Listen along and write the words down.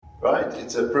Right,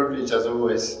 it's a privilege as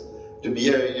always to be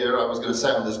here. I was going to say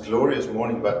on this glorious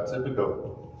morning, but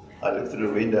typical. I looked through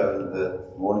the window and the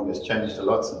morning has changed a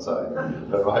lot since I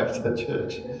arrived at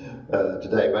church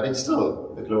today. But it's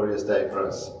still a glorious day for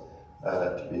us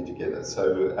to be together. So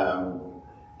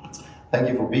thank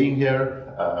you for being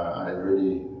here. I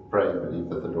really pray and believe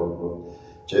that the Lord will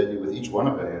journey with each one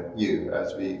of you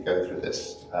as we go through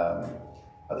this.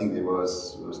 I think there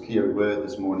was clear word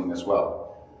this morning as well.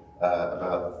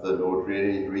 About the Lord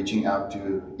really reaching out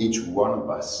to each one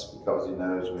of us, because He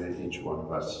knows where each one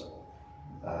of us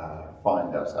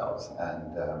find ourselves.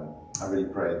 And I really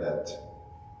pray that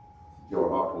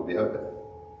your heart will be open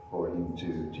for Him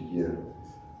to hear,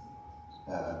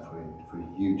 for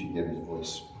you to hear His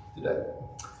voice today.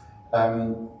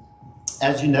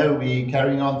 As you know, we're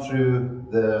carrying on through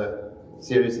the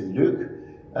series in Luke.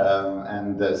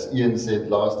 And as Ian said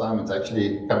last time, it's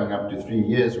actually coming up to 3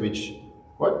 years, which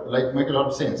make a lot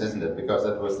of sense, isn't it? Because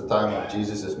that was the time of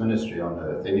Jesus' ministry on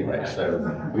earth anyway. So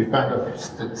we've kind of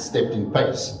stepped in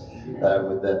pace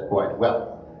with that quite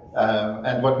well.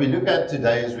 And what we look at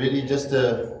today is really just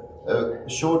a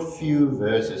short few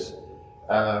verses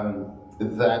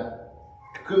that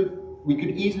we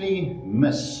could easily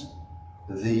miss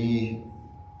the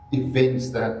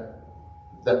events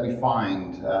that we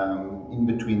find in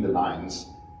between the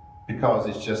lines, because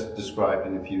it's just described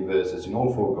in a few verses in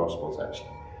all four Gospels, actually.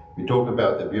 We talk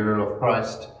about the burial of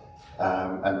Christ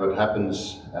and what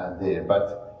happens there.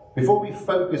 But before we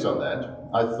focus on that,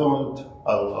 I thought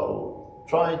I'll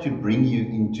try to bring you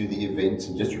into the events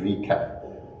and just recap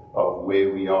of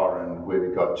where we are and where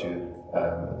we got to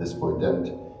at this point.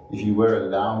 And if you were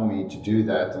allowing me to do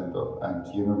that and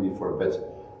humor me for a bit,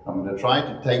 I'm going to try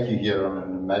to take you here on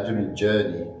an imaginary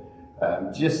journey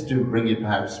just to bring you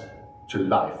perhaps to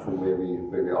life from where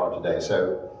we are today.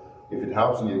 So if it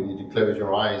helps you need to close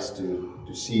your eyes to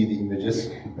see the images.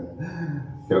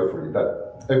 Go for it.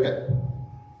 But okay.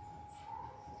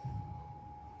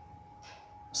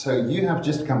 So you have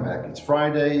just come back. It's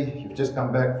Friday. You've just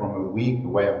come back from a week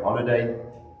away on holiday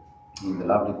in the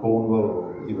lovely Cornwall,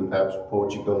 or even perhaps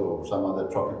Portugal or some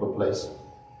other tropical place.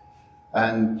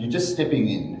 And you're just stepping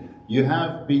in. You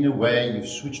have been away. You've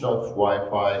switched off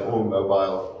Wi-Fi or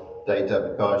mobile data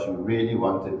because you really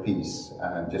wanted peace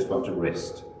and just want to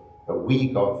rest. A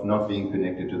week of not being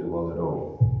connected to the world at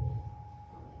all.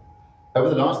 Over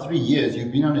the last 3 years,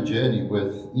 you've been on a journey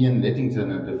with Ian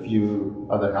Lettington and a few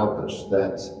other helpers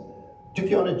that took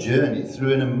you on a journey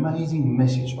through an amazing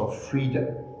message of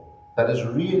freedom that has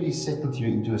really settled you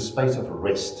into a space of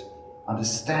rest,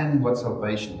 understanding what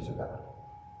salvation is about.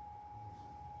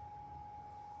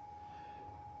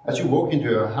 As you walk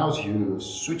into a house, you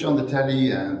switch on the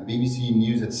telly and BBC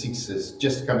News at 6 is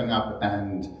just coming up,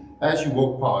 and as you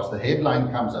walk past, the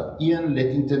headline comes up, Ian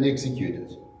Lettington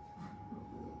executed.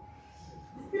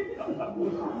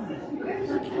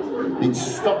 It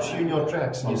stops you in your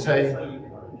tracks and you say,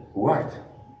 what?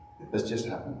 This just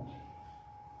happened.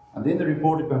 And then the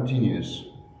reporter continues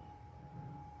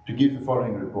to give the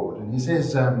following report. And he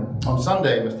says, on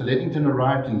Sunday, Mr. Lettington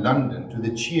arrived in London to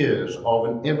the cheers of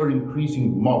an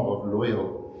ever-increasing mob of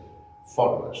loyal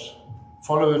followers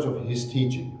of his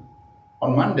teaching.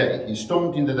 On Monday, he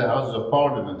stormed into the Houses of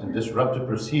Parliament and disrupted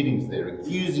proceedings there,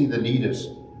 accusing the leaders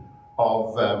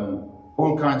of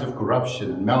all kinds of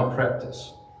corruption and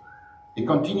malpractice. He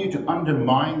continued to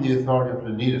undermine the authority of the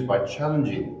leaders by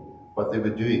challenging what they were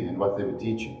doing and what they were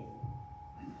teaching.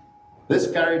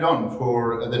 This carried on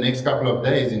for the next couple of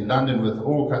days in London with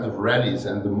all kinds of rallies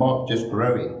and the mob just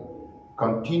growing,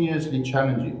 continuously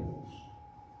challenging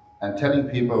and telling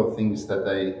people things that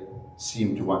they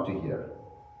seemed to want to hear.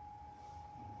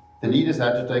 The leaders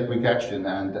had to take quick action,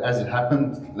 and as it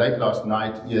happened, late last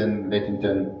night, Ian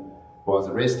Lettington was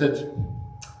arrested,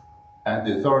 and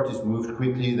the authorities moved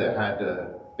quickly. They had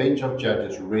a bench of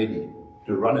judges ready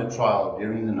to run a trial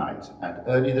during the night, and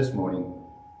early this morning,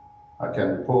 I can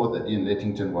report that Ian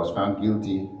Lettington was found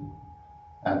guilty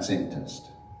and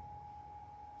sentenced.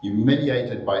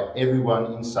 Humiliated by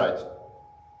everyone in sight,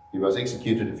 he was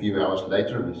executed a few hours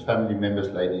later, and his family members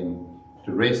laid him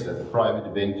to rest at a private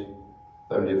event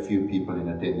with only a few people in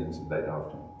attendance late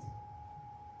afternoon.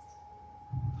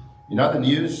 In other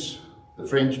news, the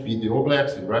French beat the All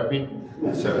Blacks in rugby,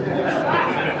 so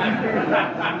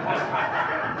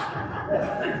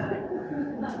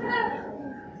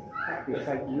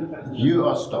you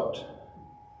are stopped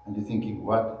and you're thinking,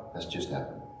 what has just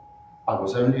happened? I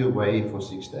was only away for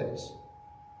 6 days.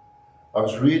 I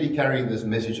was really carrying this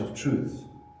message of truth.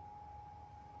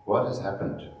 What has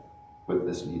happened with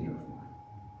this leader of mine?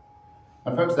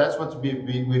 And folks, that's what we've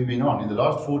been on. In the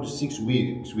last 4 to 6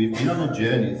 weeks, we've been on a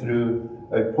journey through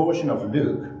a portion of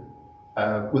Luke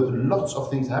with lots of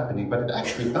things happening, but it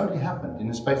actually only happened in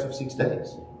the space of 6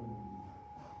 days.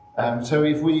 So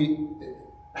if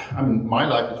my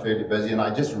life is fairly busy, and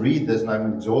I just read this and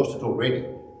I'm exhausted already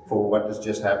for what has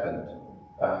just happened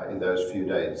in those few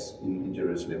days in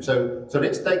Jerusalem. So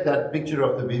let's take that picture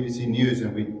of the BBC News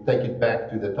and we take it back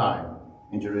to the time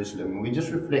in Jerusalem, and we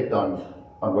just reflect on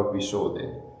what we saw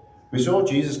there. We saw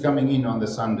Jesus coming in on the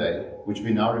Sunday, which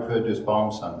we now refer to as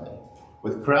Palm Sunday,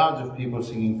 with crowds of people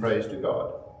singing praise to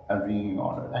God and bringing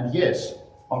honor. And yes,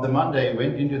 on the Monday he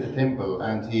went into the temple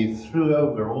and he threw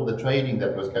over all the trading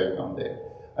that was going on there.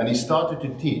 And he started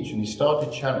to teach and he started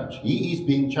to challenge. He is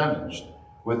being challenged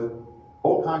with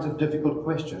all kinds of difficult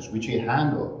questions which he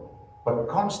handled. But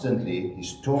constantly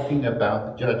he's talking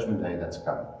about the judgment day that's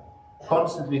coming.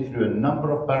 Constantly through a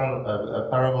number of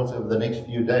parables over the next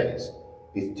few days,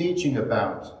 he's teaching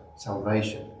about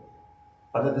salvation.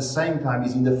 But at the same time,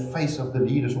 he's in the face of the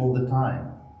leaders all the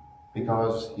time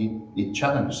because he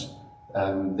challenged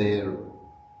their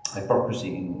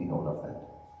hypocrisy in all of that.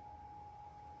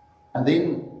 And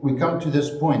then we come to this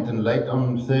point, and late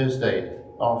on Thursday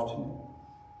afternoon,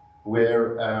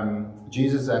 where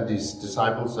Jesus and his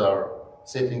disciples are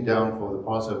settling down for the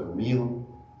Passover meal.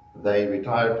 They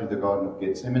retire to the Garden of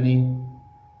Gethsemane,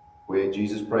 where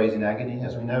Jesus prays in agony,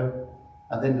 as we know.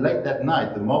 And then late that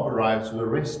night, the mob arrives to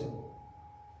arrest him.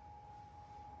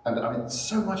 And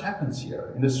so much happens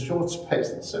here in this short space.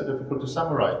 It's so difficult to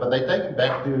summarize. But they take him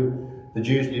back to the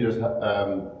Jewish leaders,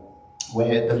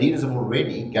 where the leaders have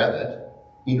already gathered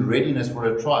in readiness for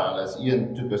a trial, as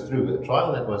Ian took us through, a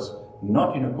trial that was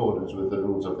not in accordance with the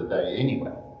rules of the day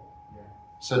anyway.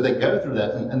 So they go through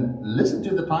that and listen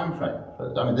to the time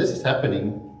frame. This is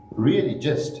happening really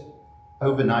just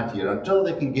overnight here until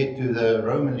they can get to the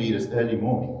Roman leaders early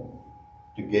morning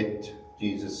to get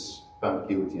Jesus found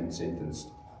guilty and sentenced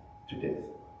to death.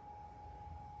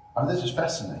 And this is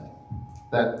fascinating,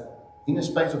 that in a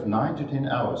space of 9 to 10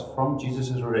 hours from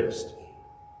Jesus' arrest,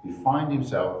 he finds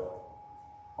himself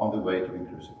on the way to be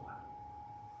crucified.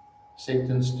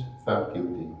 Sentenced, found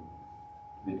guilty,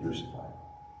 to be crucified.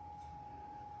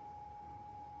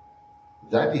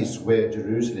 That is where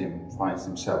Jerusalem finds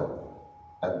himself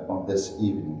on this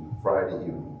evening, Friday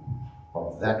evening,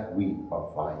 of that week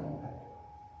of vying back.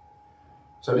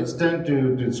 So let's turn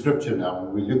to the scripture now.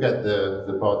 We look at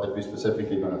the part that we're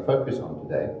specifically going to focus on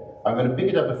today. I'm going to pick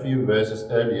it up a few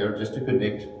verses earlier just to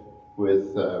connect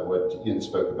with what Ian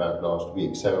spoke about last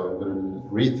week. So I'm going to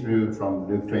read through from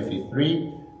Luke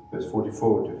 23, verse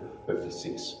 44 to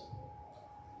 56.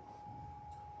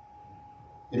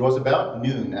 It was about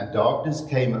noon, and darkness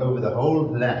came over the whole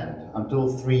land until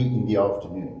 3 in the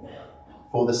afternoon,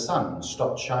 for the sun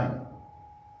stopped shining,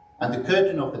 and the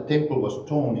curtain of the temple was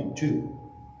torn in two.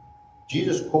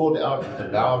 Jesus called out with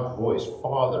a loud voice,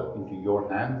 "Father, into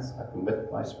your hands I commit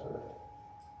my spirit."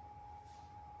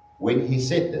 When he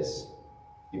said this,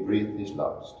 he breathed his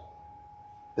last.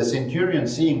 The centurion,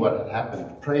 seeing what had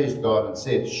happened, praised God and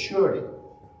said, "Surely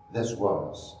this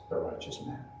was a righteous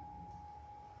man."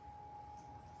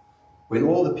 When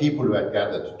all the people who had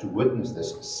gathered to witness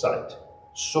this sight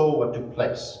saw what took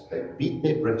place, they beat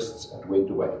their breasts and went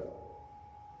away.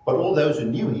 But all those who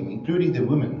knew him, including the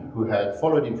women who had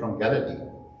followed him from Galilee,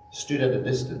 stood at a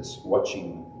distance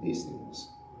watching these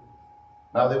things.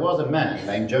 Now there was a man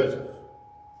named Joseph,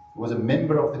 who was a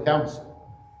member of the council,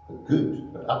 a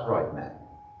good but upright man,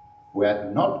 who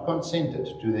had not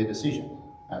consented to their decision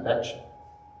and action.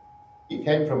 He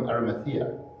came from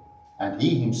Arimathea, and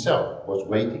he himself was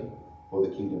waiting for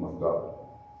the kingdom of God.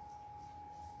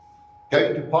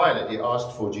 Going to Pilate, he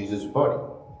asked for Jesus' body.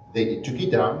 Then he took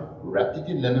it down, wrapped it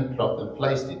in linen cloth, and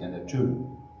placed it in a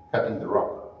tomb cut in the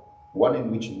rock, one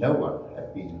in which no one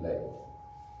had been laid.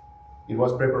 It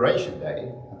was preparation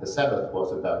day, and the Sabbath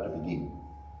was about to begin.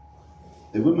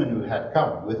 The women who had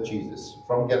come with Jesus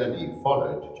from Galilee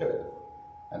followed Joseph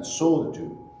and saw the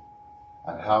tomb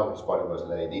and how his body was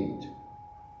laid in it.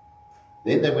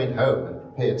 Then they went home and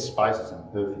prepared spices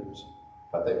and perfumes,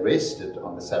 but they rested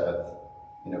on the Sabbath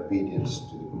in obedience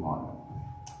to the commandment.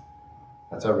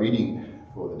 That's our reading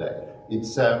for the day.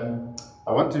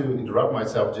 I want to interrupt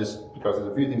myself just because there's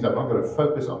a few things I'm not going to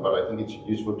focus on, but I think it's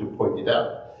useful to point it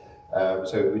out.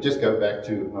 So if we just go back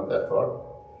to, not that far,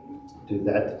 to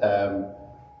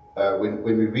that, when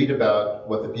we read about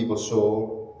what the people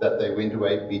saw, that they went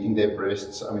away beating their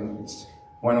breasts,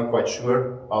 we're not quite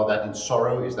sure. Are that in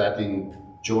sorrow? Is that in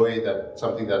joy, that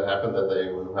something that happened that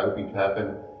they were hoping to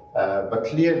happen? But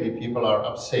clearly people are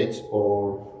upset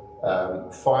or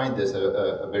find this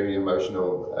a very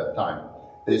emotional time.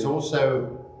 There's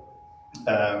also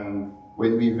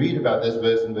when we read about this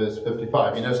verse in verse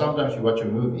 55, you know, sometimes you watch a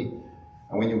movie,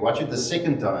 and when you watch it the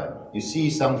second time, you see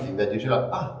something that you're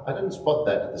like, I didn't spot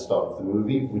that at the start of the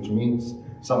movie, which means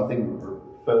something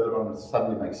further on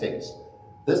suddenly makes sense.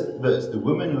 This verse, the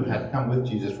woman who had come with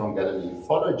Jesus from Galilee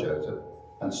followed Joseph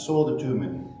and saw the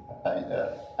tomb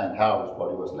and how his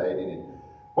body was laid in it.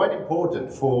 Quite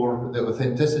important for the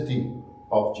authenticity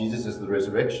of Jesus as the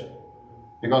resurrection.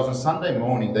 Because on Sunday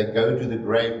morning, they go to the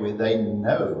grave where they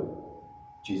know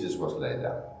Jesus was laid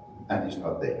down, and he's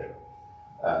not there.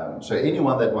 So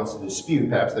anyone that wants to dispute,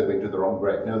 perhaps they went to the wrong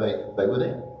grave. No, they were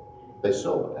there. They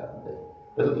saw what happened there.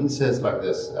 Little inserts like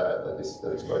this, that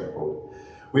is quite important.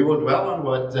 We will dwell on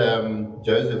what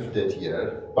Joseph did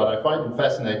here, but I find it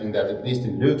fascinating that, at least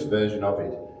in Luke's version of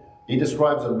it, he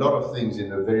describes a lot of things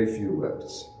in a very few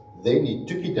words. Then he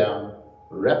took it down,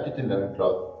 wrapped it in linen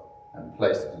cloth, and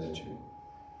placed it in the tomb.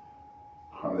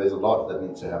 There's a lot that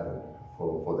needs to happen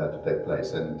for that to take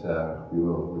place, and we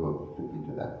will look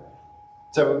into that.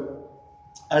 So,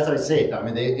 as I said,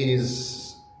 there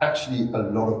is actually a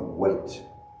lot of weight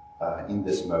in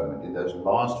this moment, in those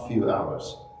last few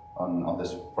hours on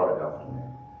this Friday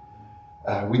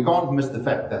afternoon. We can't miss the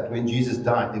fact that when Jesus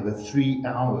died, there were 3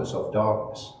 hours of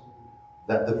darkness,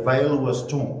 that the veil was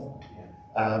torn.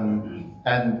 And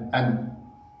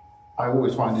I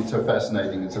always find it so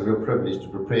fascinating. It's a real privilege to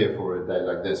prepare for a day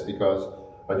like this, because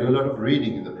I do a lot of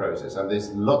reading in the process, and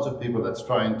there's lots of people that's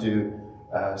trying to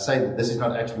say that this is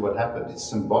not actually what happened, it's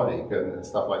symbolic and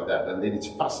stuff like that. And then it's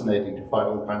fascinating to find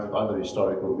all kinds of other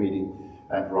historical reading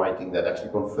and writing that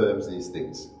actually confirms these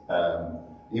things.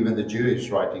 Even the Jewish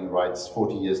writing writes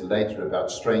 40 years later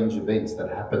about strange events that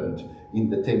happened in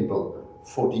the temple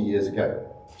 40 years ago.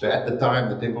 So at the time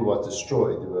the temple was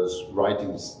destroyed, there was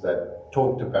writings that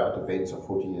talked about events of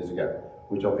 40 years ago,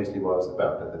 which obviously was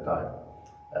about at the time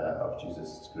of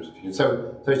Jesus' crucifixion.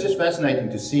 So it's just fascinating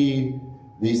to see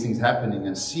these things happening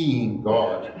and seeing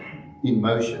God in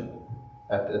motion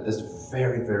at this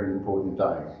very, very important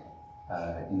time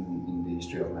in the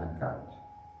history of mankind.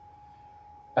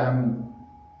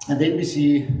 And then we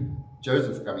see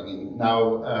Joseph coming in.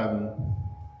 Now,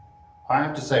 I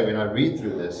have to say, when I read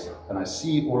through this and I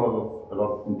see a lot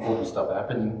of important stuff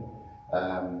happening,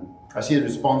 I see the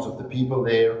response of the people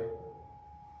there,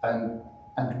 and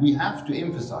we have to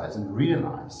emphasize and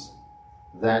realize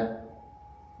that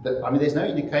there's no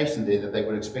indication there that they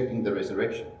were expecting the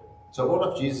resurrection. So all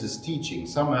of Jesus' teaching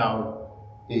somehow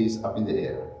is up in the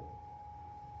air.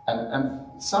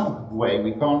 And some way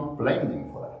we can't blame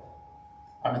them for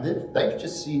that. They've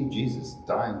just seen Jesus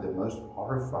dying the most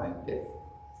horrifying death.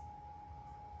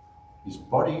 His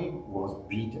body was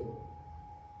beaten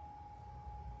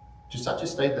to such a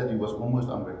state that he was almost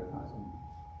unrecognizable.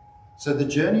 So the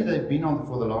journey they've been on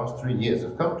for the last 3 years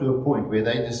have come to a point where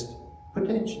they just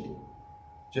potentially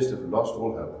have lost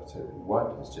all hope. So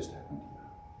what has just happened here?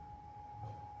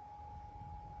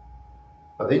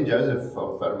 But then Joseph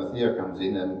of Arimathea comes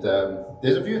in, and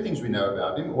there's a few things we know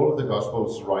about him. All of the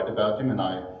Gospels write about him,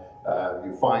 and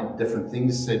you find different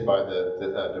things said by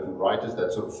the different writers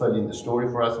that sort of fill in the story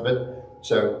for us a bit.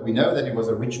 So we know that he was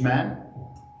a rich man.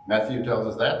 Matthew tells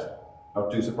us that. Not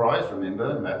too surprised,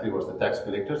 remember, Matthew was the tax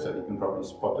collector, so he can probably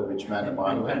spot a rich man a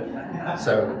mile away.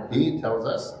 So he tells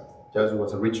us Joseph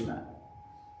was a rich man.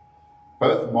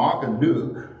 Both Mark and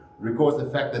Luke record the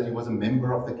fact that he was a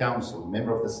member of the council, a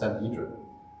member of the Sanhedrin.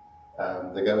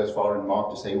 They go as far in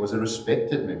Mark to say he was a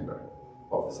respected member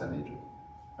of the Sanhedrin.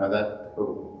 Now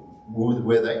who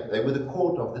were they? They were the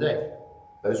court of the day.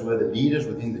 Those were the leaders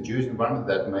within the Jewish environment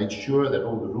that made sure that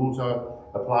all the rules are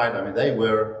applied. They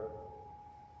were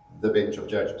the bench of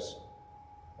judges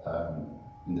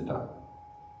in the time.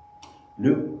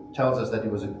 Luke tells us that he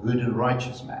was a good and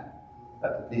righteous man.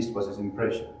 That at least was his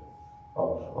impression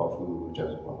of who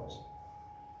Joseph was.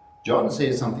 John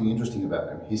says something interesting about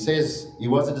him. He says he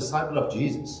was a disciple of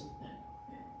Jesus,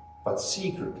 but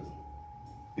secretly,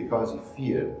 because he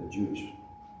feared the Jewish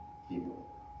people.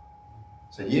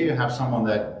 So here you have someone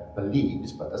that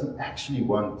believes, but doesn't actually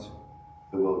want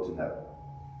the world to know.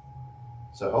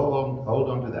 So hold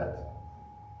on to that.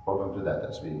 Hold on to that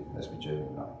as we journey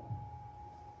on.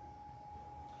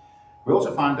 We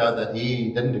also find out that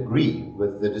he didn't agree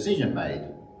with the decision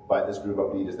made by this group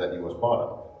of leaders that he was part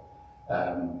of.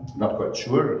 Not quite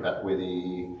sure whether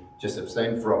he just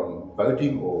abstained from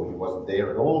voting or he wasn't there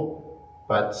at all,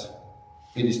 but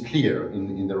it is clear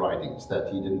in the writings that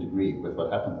he didn't agree with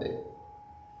what happened there.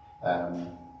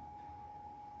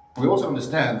 We also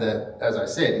understand that, as I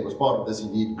said, he was part of this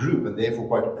elite group and therefore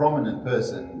quite a prominent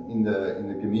person in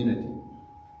the community.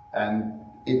 And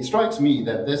it strikes me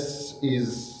that this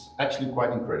is actually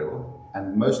quite incredible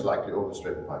and most likely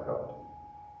orchestrated by God.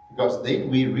 Because then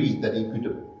we read that he could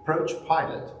approach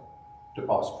Pilate to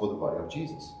ask for the body of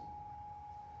Jesus.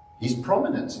 His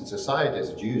prominence in society as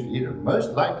a Jewish leader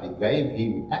most likely gave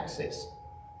him access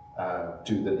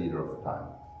to the leader of the time.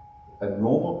 A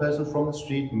normal person from the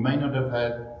street may not have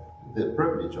had the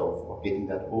privilege of getting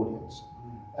that audience.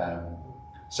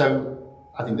 So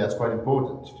I think that's quite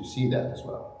important to see that as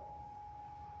well.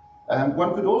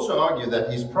 One could also argue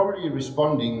that he's probably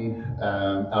responding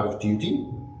out of duty.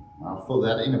 I'll fill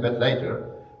that in a bit later.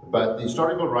 But the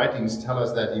historical writings tell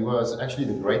us that he was actually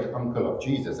the great uncle of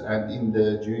Jesus. And in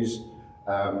the Jewish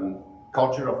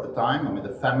culture of the time, I mean, the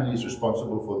family is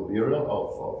responsible for the burial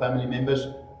of family members,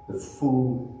 the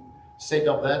full set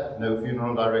of that, no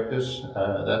funeral directors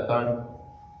at that time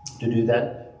to do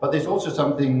that. But there's also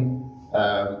something,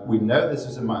 we know this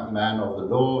is a man of the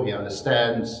law, he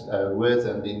understands words,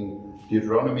 and in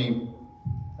Deuteronomy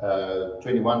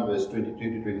 21 verse 22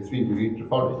 to 23, we read the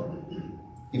following.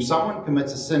 If someone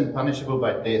commits a sin punishable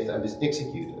by death and is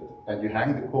executed, and you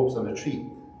hang the corpse on a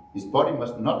tree, his body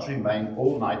must not remain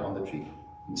all night on the tree.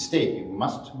 Instead, you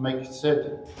must make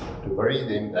certain to bury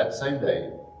them that same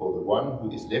day, for the one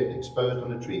who is left exposed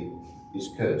on a tree is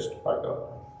cursed by God.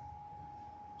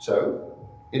 So,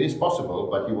 it is possible,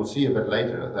 but you will see a bit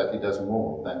later that he does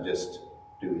more than just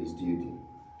do his duty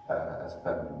as a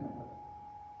family member.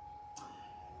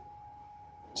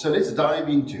 So let's dive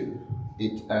into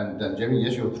it, and Jerry,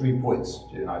 here's your 3 points.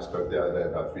 Jerry and I spoke the other day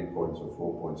about 3 points or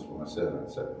 4 points for my sermon,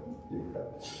 so you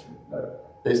go.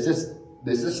 There's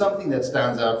just something that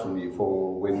stands out for me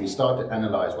for when we start to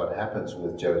analyze what happens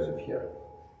with Joseph here.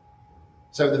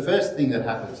 So the first thing that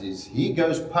happens is he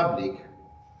goes public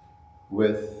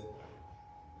with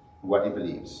what he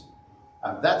believes,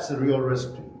 and that's a real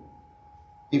risk to him.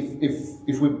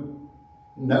 If we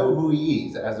know who he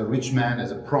is as a rich man,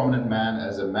 as a prominent man,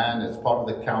 as a man as part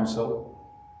of the council,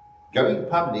 going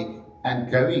public and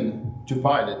going to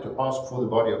Pilate to ask for the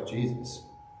body of Jesus,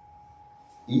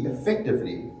 he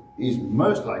effectively is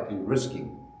most likely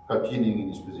risking continuing in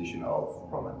his position of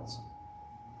prominence.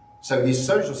 So his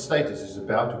social status is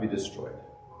about to be destroyed.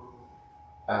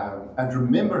 And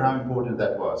remember how important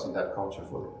that was in that culture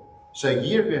for him. So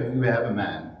here we have a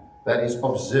man that is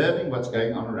observing what's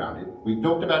going on around him. We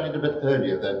talked about it a bit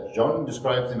earlier, that John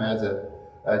describes him as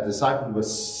a disciple who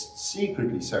was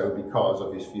secretly so because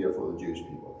of his fear for the Jewish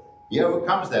people. He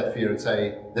overcomes that fear and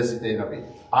says, this is the end of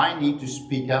it. I need to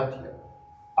speak out here.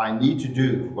 I need to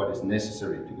do what is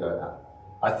necessary to go out.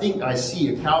 I think I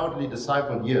see a cowardly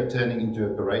disciple here turning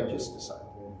into a courageous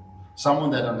disciple. Someone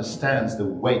that understands the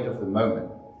weight of the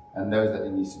moment and knows that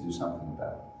he needs to do something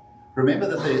about it. Remember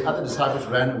that the other disciples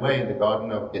ran away in the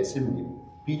Garden of Gethsemane.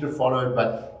 Peter followed,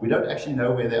 but we don't actually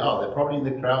know where they are. They're probably in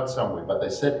the crowd somewhere, but they're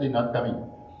certainly not coming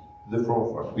to the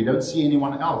forefront. We don't see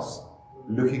anyone else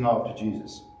looking after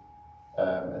Jesus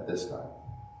at this time.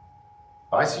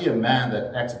 I see a man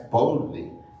that acts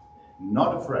boldly,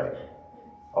 not afraid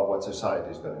of what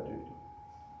society is going to do,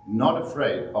 not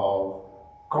afraid of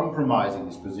compromising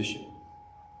his position.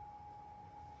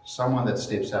 Someone that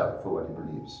steps out for what he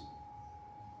believes.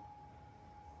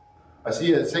 I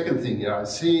see a second thing here. I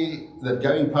see that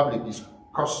going public is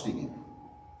costing him.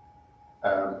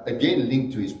 Again,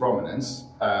 linked to his prominence.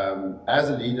 As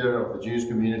a leader of the Jewish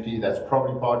community, that's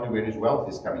probably partly where his wealth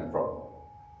is coming from.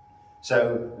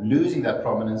 So losing that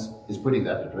prominence is putting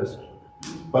that at risk.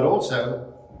 But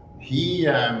also, he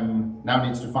now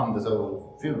needs to fund this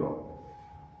whole funeral.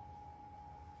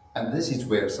 And this is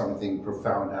where something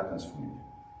profound happens for me.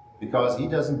 Because he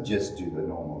doesn't just do a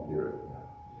normal burial.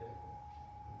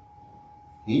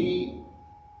 He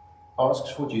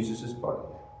asks for Jesus' body.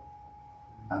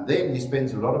 And then he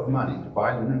spends a lot of money to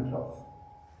buy linen cloth.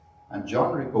 And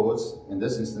John records, in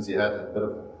this instance he had a bit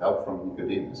of help from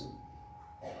Nicodemus,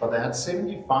 but they had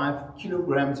 75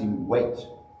 kilograms in weight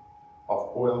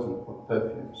of oils and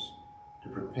perfumes to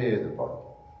prepare the body.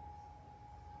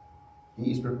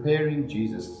 He is preparing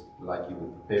Jesus like he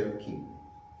would prepare a king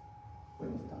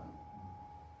when he's done.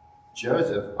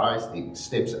 Joseph, I think,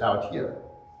 steps out here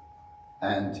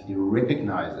and he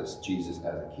recognizes Jesus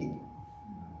as a king.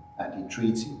 And he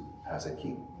treats him as a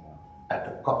king at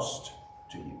a cost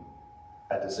to him,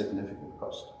 at a significant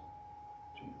cost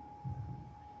to him.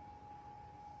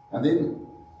 And then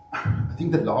I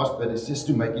think the last bit is just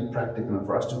to make it practical and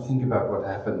for us to think about what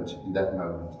happened in that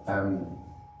moment.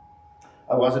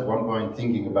 I was at one point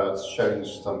thinking about showing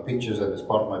some pictures, and as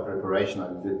part of my preparation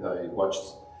I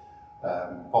watched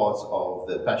parts of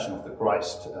The Passion of the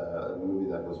Christ, a movie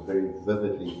that was very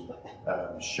vividly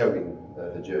showing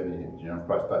the journey of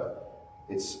Christ, but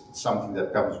it's something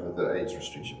that comes with the age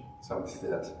restriction, something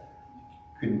that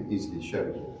couldn't easily show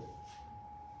here.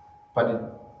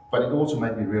 But But it also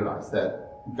made me realize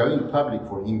that going public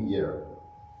for him here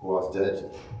was dirty.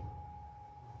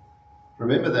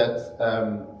 Remember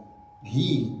that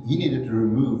he needed to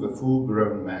remove a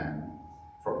full-grown man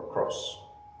from a cross.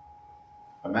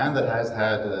 A man that has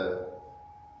had a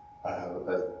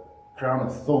crown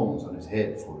of thorns on his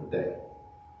head for a day.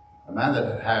 A man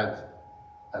that had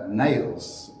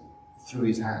nails through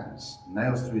his hands,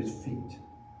 nails through his feet.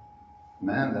 A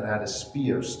man that had a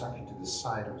spear stuck into the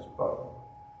side of his body.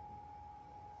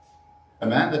 A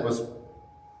man that was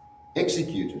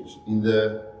executed in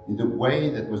the way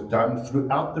that was done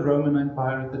throughout the Roman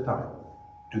Empire at the time,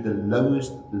 to the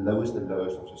lowest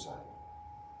of society.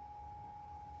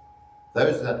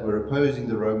 Those that were opposing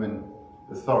the Roman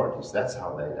authorities, that's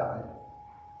how they died.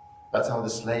 That's how the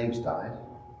slaves died.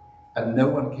 And no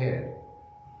one cared.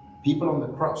 People on the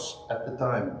cross at the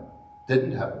time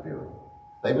didn't have a burial.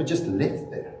 They were just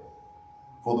left there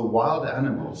for the wild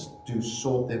animals to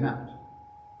sort them out.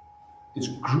 It's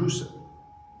gruesome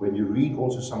when you read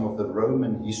also some of the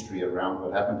Roman history around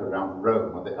what happened around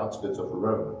Rome, on the outskirts of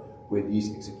Rome, where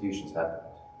these executions happened.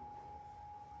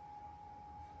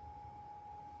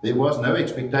 There was no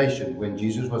expectation when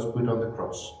Jesus was put on the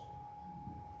cross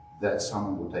that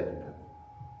someone would take him home.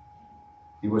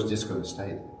 He was just going to stay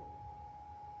there.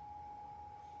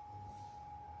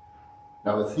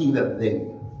 Now, the thing that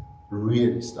then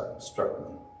really struck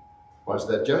me was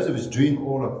that Joseph is doing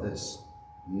all of this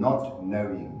not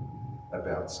knowing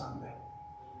about Sunday.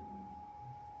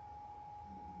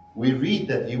 We read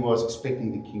that he was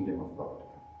expecting the kingdom of God.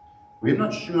 We're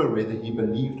not sure whether he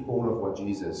believed all of what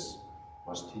Jesus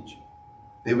was teaching.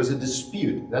 There was a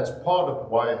dispute. That's part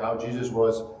of how Jesus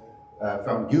was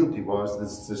found guilty, was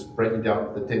this breaking down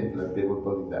of the temple and people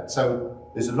building that. So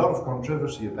there's a lot of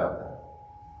controversy about that.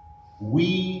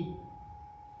 We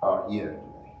are here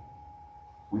today.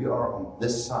 We are on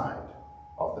this side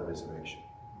of the resurrection.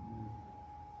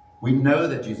 We know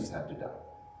that Jesus had to die.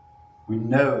 We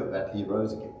know that he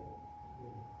rose again.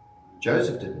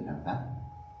 Joseph didn't know that.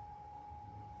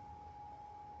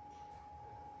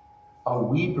 Are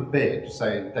we prepared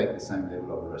to take the same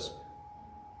level of risk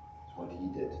as what he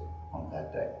did on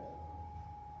that day,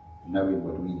 knowing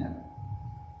what we know?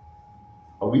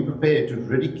 Are we prepared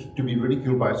to be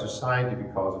ridiculed by society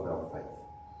because of our faith?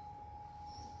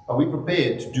 Are we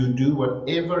prepared to do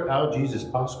whatever our Jesus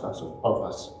asks us of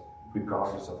us,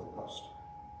 regardless of the cost?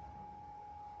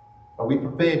 Are we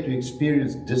prepared to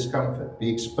experience discomfort, be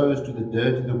exposed to the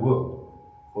dirt of the world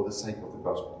for the sake of the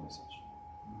gospel message?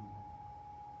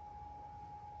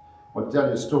 I want to tell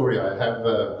you a story. I have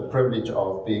the privilege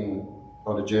of being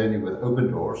on a journey with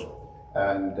Open Doors,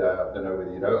 and I don't know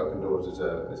whether you know, Open Doors is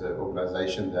an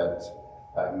organization that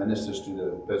ministers to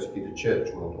the persecuted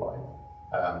church worldwide.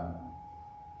 I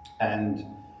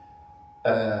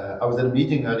was at a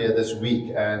meeting earlier this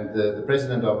week, and the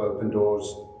president of Open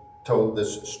Doors told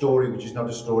this story, which is not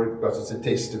a story because it's a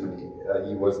testimony.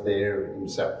 He was there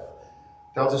himself.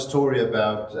 Tells a story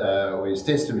about, or his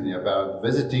testimony about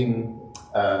visiting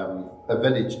a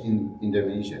village in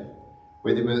Indonesia,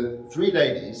 where there were three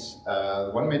ladies,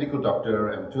 one medical doctor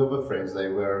and two of her friends. They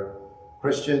were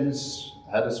Christians,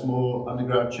 had a small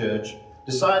underground church,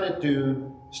 decided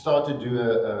to start to do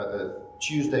a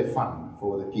Tuesday fun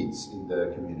for the kids in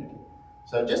the community.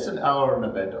 So just an hour and a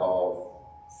bit of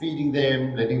feeding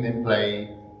them, letting them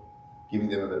play, giving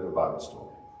them a bit of a Bible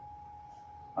story.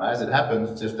 And as it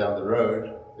happens, just down the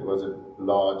road, there was a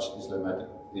large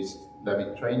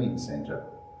Islamic training center.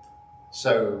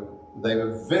 So they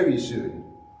were very soon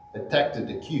attacked and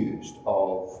accused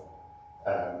of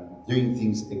doing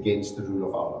things against the rule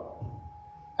of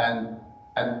Allah.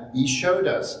 And he showed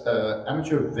us an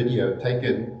amateur video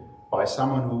taken by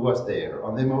someone who was there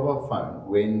on their mobile phone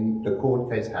when the court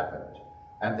case happened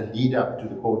and the lead up to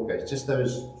the court case, just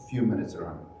those few minutes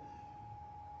around.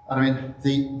 I mean,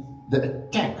 the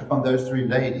attack on those three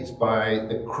ladies by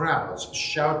the crowds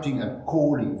shouting and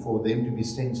calling for them to be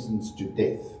sentenced to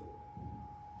death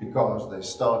because they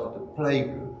started a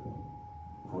playgroup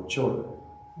for children.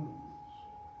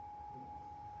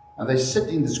 And they sit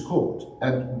in this court,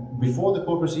 and before the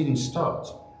court proceedings start,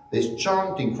 there's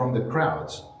chanting from the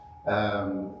crowds,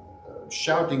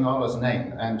 shouting Allah's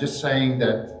name and just saying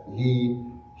that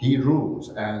He rules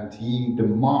and He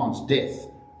demands death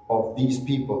of these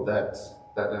people that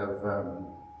have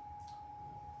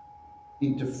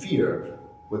interfered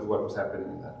with what was happening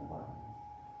in that environment.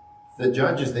 The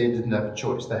judges there didn't have a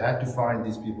choice. They had to find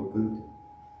these people guilty.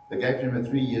 They gave them a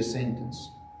 3-year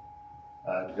sentence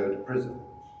to go to prison.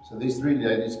 So these three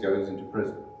ladies goes into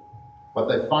prison. What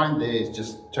they find there is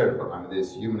just terrible. I mean,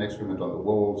 there's human excrement on the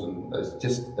walls, and it's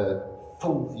just a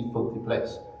filthy, filthy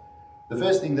place. The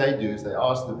first thing they do is they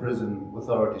ask the prison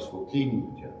authorities for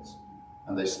cleaning materials,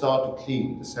 and they start to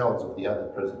clean the cells of the other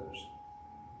prisoners.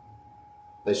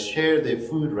 They share their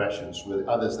food rations with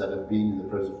others that have been in the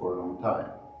prison for a long time,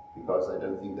 because they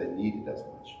don't think they need it as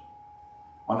much.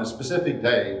 On a specific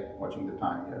day, watching the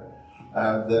time here,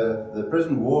 the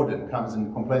prison warden comes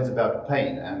and complains about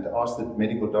pain and asks the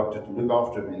medical doctor to look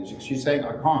after him. And she's saying,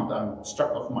 I can't, I'm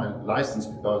struck off my license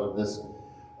because of this,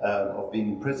 of being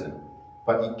in prison.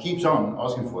 But he keeps on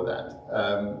asking for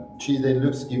that. She then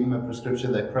looks, give him a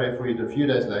prescription, they pray for it. A few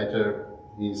days later,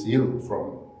 he's healed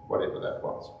from whatever that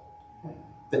was.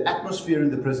 The atmosphere in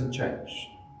the prison changed.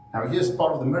 Now here's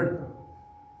part of the miracle.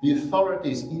 The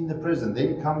authorities in the prison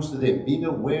then comes to them, being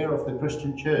aware of the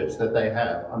Christian church that they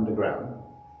have underground,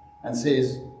 and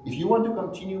says, if you want to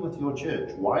continue with your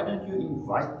church, why don't you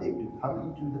invite them to come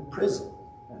into the prison?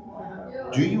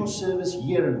 Do your service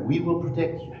here and we will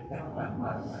protect you.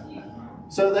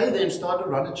 So they then start to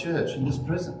run a church in this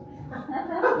prison.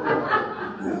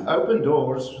 Open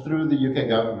doors through the UK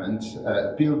government,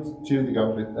 appealed to the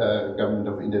government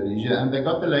of Indonesia, and they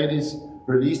got the ladies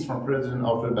released from prison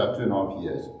after about 2.5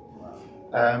 years.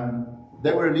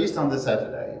 They were released on the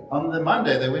Saturday. On the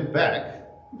Monday they went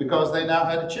back because they now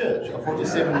had a church of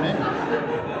 47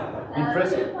 members in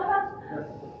prison.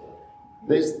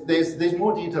 There's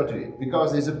more detail to it,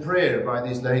 because there's a prayer by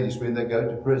these ladies when they go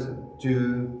to prison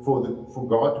for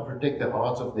God to protect the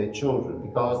hearts of their children,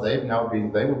 because they will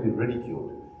be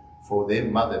ridiculed for their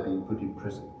mother being put in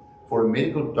prison, for a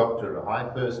medical doctor, a high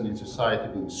person in society,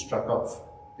 being struck off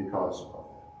because of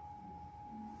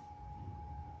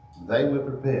it. They were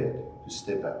prepared to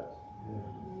step out,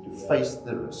 to face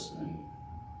the risk,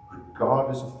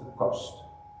 regardless of the cost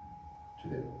to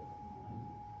them.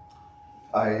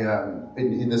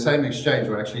 In the same exchange,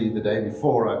 or actually the day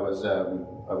before, I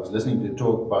was listening to a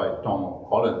talk by Tom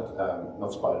Holland,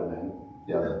 not Spider-Man,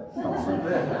 the other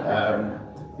Tom.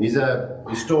 He's a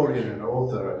historian and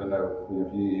author. I don't know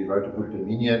if he wrote a book,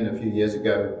 Dominion, a few years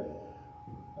ago,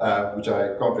 which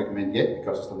I can't recommend yet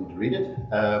because I still need to read it.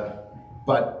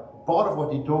 But part of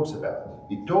what he talks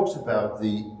about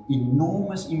the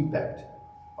enormous impact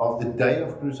of the day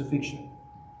of crucifixion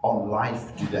on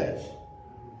life today.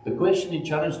 The question he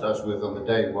challenged us with on the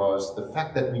day was the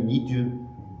fact that we need to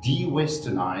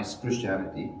de-Westernize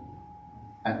Christianity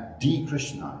and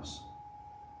de-Christianize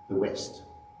the West.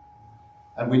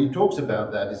 And when he talks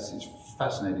about that, it's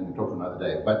fascinating to talk another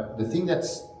day. But the thing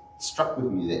that's struck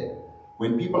with me there,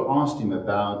 when people asked him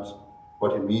about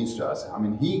what it means to us, I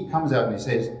mean, he comes out and he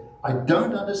says, I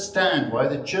don't understand why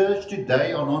the church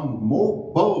today are not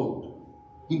more bold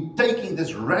in taking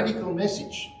this radical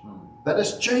message that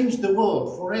has changed the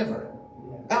world forever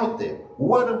out there.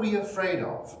 What are we afraid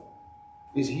of?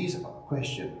 Is his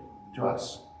question to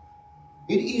us.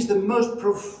 It is the most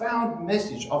profound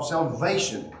message of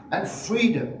salvation and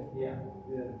freedom. Yeah.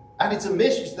 Yeah. And it's a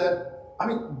message that, I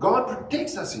mean, God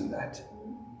protects us in that.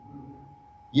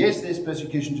 Yes, there's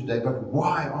persecution today, but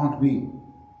why aren't we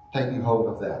taking hold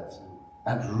of that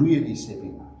and really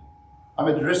stepping out? I'm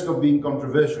at the risk of being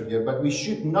controversial here, but we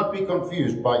should not be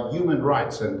confused by human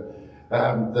rights and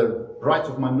the rights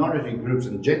of minority groups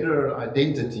and gender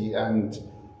identity and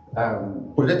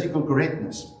political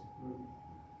correctness.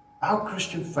 Our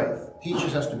Christian faith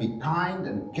teaches us to be kind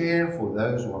and care for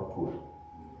those who are poor,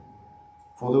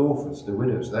 for the orphans, the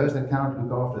widows, those that cannot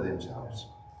look after themselves,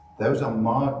 those that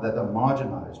are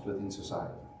marginalized within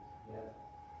society.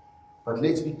 But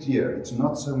let's be clear, it's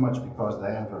not so much because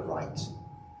they have a right,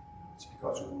 it's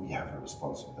because we have a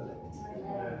responsibility.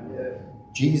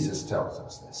 Jesus tells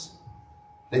us this.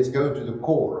 Let's go to the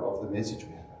core of the message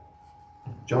we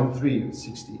have. John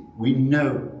 3:60. We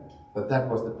know that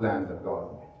was the plan that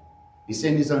God made. He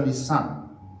sent his only Son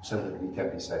so that we can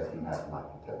be saved and have life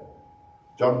eternal.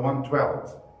 John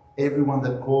 1:12. Everyone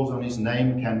that calls on his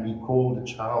name can be called a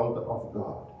child of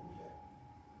God.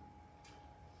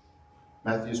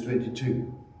 Matthew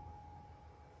 22.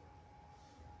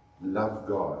 Love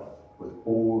God with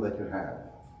all that you have.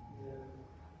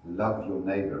 Love your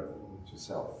neighbor as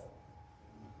yourself.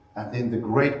 And then the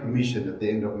Great Commission at the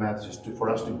end of Matthew is for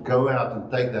us to go out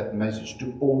and take that message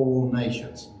to all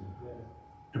nations.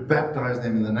 To baptize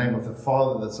them in the name of the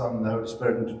Father, the Son, and the Holy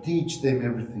Spirit, and to teach them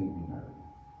everything we know.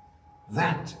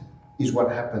 That is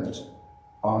what happened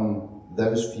on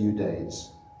those few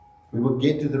days. We will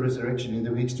get to the resurrection in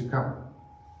the weeks to come.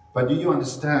 But do you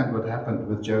understand what happened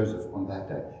with Joseph on that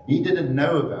day? He didn't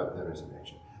know about the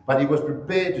resurrection, but he was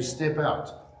prepared to step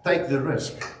out, take the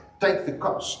risk, take the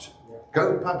cost,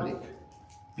 go public,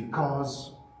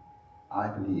 because I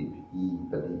believe he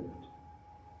believed.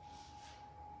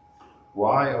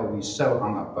 Why are we so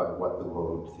hung up by what the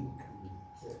world thinks?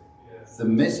 the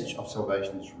message of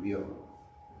salvation is real.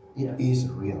 It is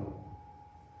real.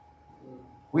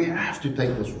 We have to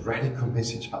take this radical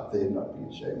message out there and not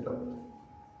be ashamed of it.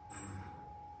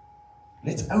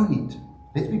 Let's own it.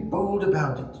 Let's be bold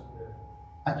about it.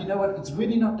 And you know what? It's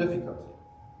really not difficult.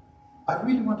 I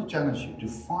really want to challenge you to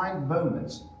find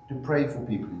moments to pray for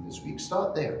people in this week.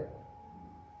 Start there.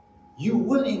 You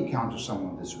will encounter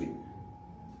someone this week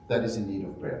that is in need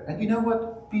of prayer. And you know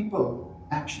what? People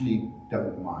actually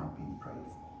don't mind being prayed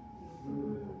for.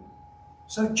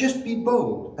 So just be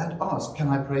bold and ask, can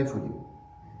I pray for you?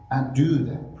 And do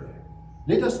that prayer.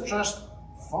 Let us trust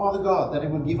Father God that He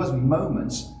will give us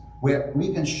moments where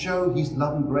we can show His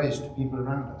love and grace to people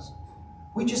around us.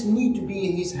 We just need to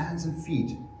be His hands and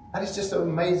feet. That is just so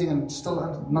amazing, and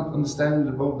still not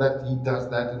understandable that He does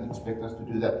that and expect us to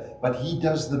do that. But He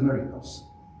does the miracles.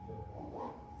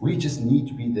 We just need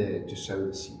to be there to sow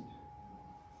the seed.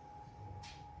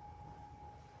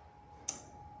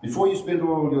 Before you spend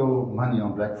all your money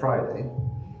on Black Friday,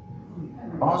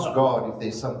 ask God if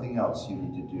there's something else you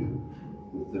need to do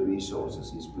with the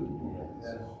resources He's put in your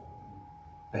hands.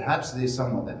 Perhaps there's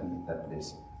someone that needs that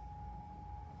blessing.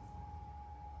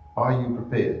 Are you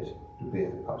prepared to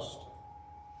bear the cost?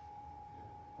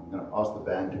 I'm going to ask the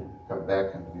band to come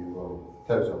back and we will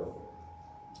close off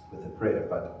with a prayer,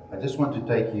 but I just want to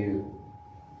take you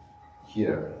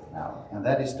here now, and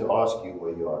that is to ask you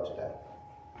where you are today.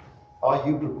 Are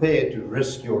you prepared to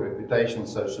risk your reputation on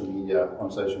social media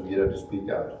to speak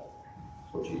out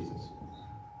for Jesus?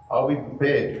 Are we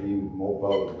prepared to be more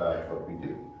bold about what we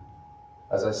do?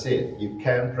 As I said, you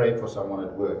can pray for someone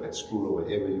at work, at school, or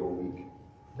wherever your week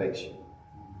takes you.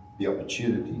 The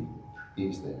opportunity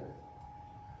is there.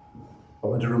 I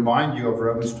want to remind you of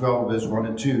Romans 12, verse 1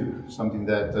 and 2, something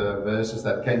that verses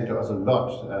that came to us a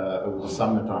lot over the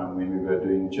summertime when we were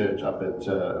doing church up at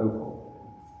Opal.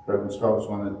 Romans 12,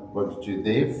 1 and 2.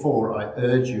 Therefore, I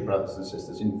urge you, brothers and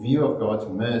sisters, in view of God's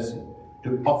mercy,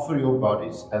 to offer your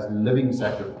bodies as living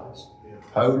sacrifice,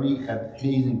 holy and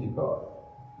pleasing to God.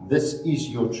 This is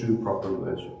your true proper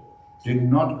worship. Do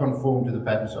not conform to the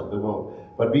patterns of the world,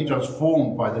 but be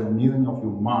transformed by the renewing of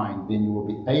your mind. Then you will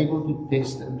be able to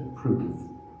test and to prove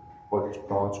what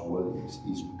God's will is.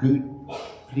 His good,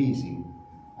 pleasing,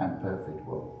 and perfect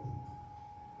will.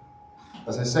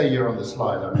 As I say here on the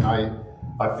slide,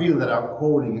 I feel that our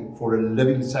calling for a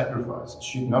living sacrifice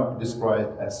should not be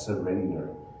described as surrender,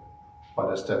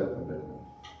 but as total commitment.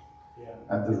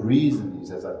 And the reason is,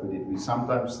 as I put it, we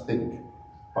sometimes think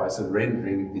by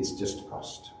surrendering it's just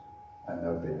cost and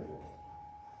no benefit.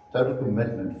 Total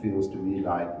commitment feels to me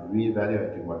like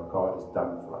reevaluating what God has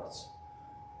done for us,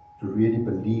 to really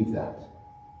believe that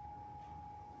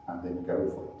and then go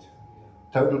for it.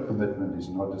 Total commitment is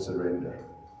not a surrender.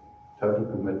 Total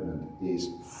commitment is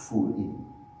full in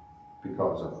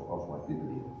because of what we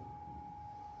believe.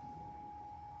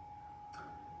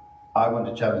 I want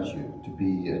to challenge you to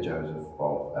be a Joseph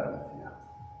of Arimathea.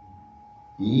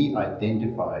 He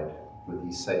identified with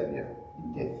his Savior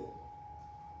in death.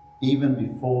 Even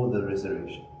before the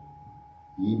resurrection,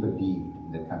 he believed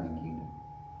in the coming kingdom.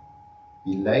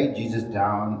 He laid Jesus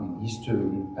down in his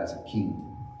tomb as a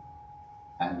king,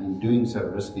 and in doing so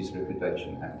risked his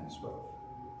reputation and his wealth.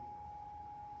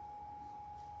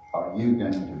 Are you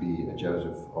going to be a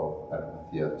Joseph of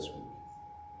Arimathea this week?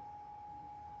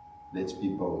 Let's be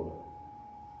bold.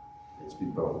 Let's be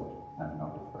bold and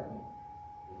not afraid.